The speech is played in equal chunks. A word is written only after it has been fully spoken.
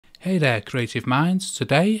Hey there creative minds,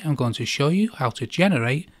 today I'm going to show you how to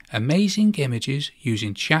generate amazing images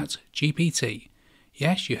using Chat GPT.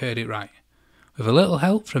 Yes, you heard it right. With a little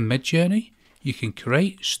help from Midjourney, you can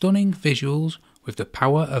create stunning visuals with the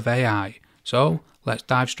power of AI. So let's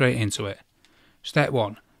dive straight into it. Step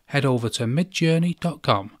 1. Head over to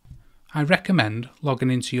midjourney.com. I recommend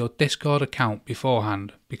logging into your Discord account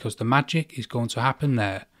beforehand because the magic is going to happen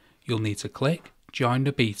there. You'll need to click Join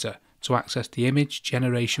the Beta to access the image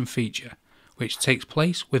generation feature, which takes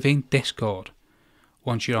place within Discord.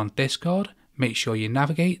 Once you're on Discord, make sure you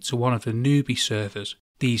navigate to one of the newbie servers.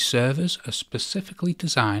 These servers are specifically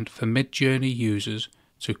designed for Midjourney users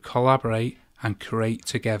to collaborate and create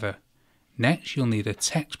together. Next, you'll need a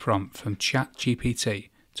text prompt from Chat GPT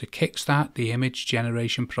to kickstart the image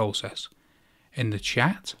generation process. In the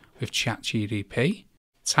chat with Chat GPT,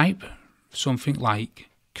 type something like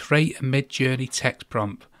 "Create a Midjourney text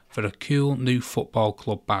prompt for a cool new football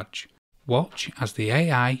club badge." Watch as the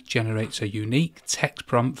AI generates a unique text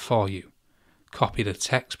prompt for you. Copy the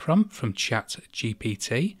text prompt from Chat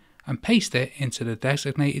GPT and paste it into the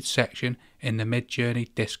designated section in the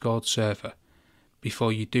Midjourney Discord server.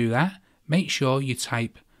 Before you do that, make sure you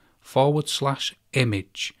type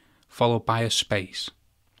 /image followed by a space.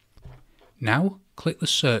 Now click the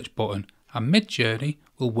search button and Midjourney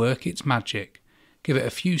will work its magic. Give it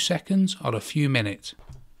a few seconds or a few minutes.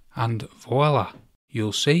 And voila,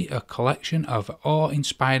 you'll see a collection of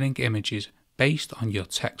awe-inspiring images based on your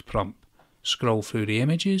text prompt. Scroll through the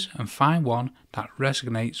images and find one that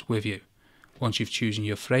resonates with you. Once you've chosen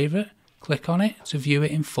your favourite, click on it to view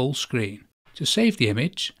it in full screen. To save the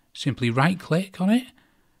image, simply right-click on it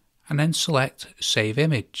and then select Save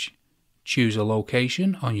Image. Choose a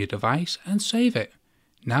location on your device and save it.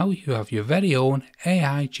 Now you have your very own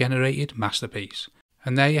AI-generated masterpiece.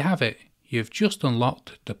 And there you have it. You've just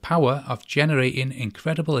unlocked the power of generating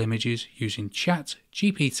incredible images using Chat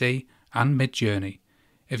GPT and Midjourney.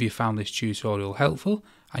 If you found this tutorial helpful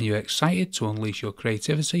and you're excited to unleash your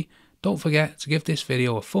creativity, don't forget to give this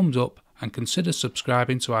video a thumbs up and consider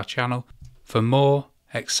subscribing to our channel for more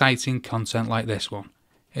exciting content like this one.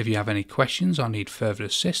 If you have any questions or need further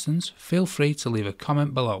assistance, feel free to leave a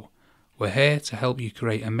comment below. We're here to help you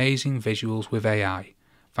create amazing visuals with AI.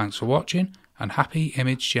 Thanks for watching and happy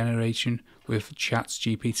image generation with Chat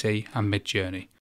GPT and Midjourney.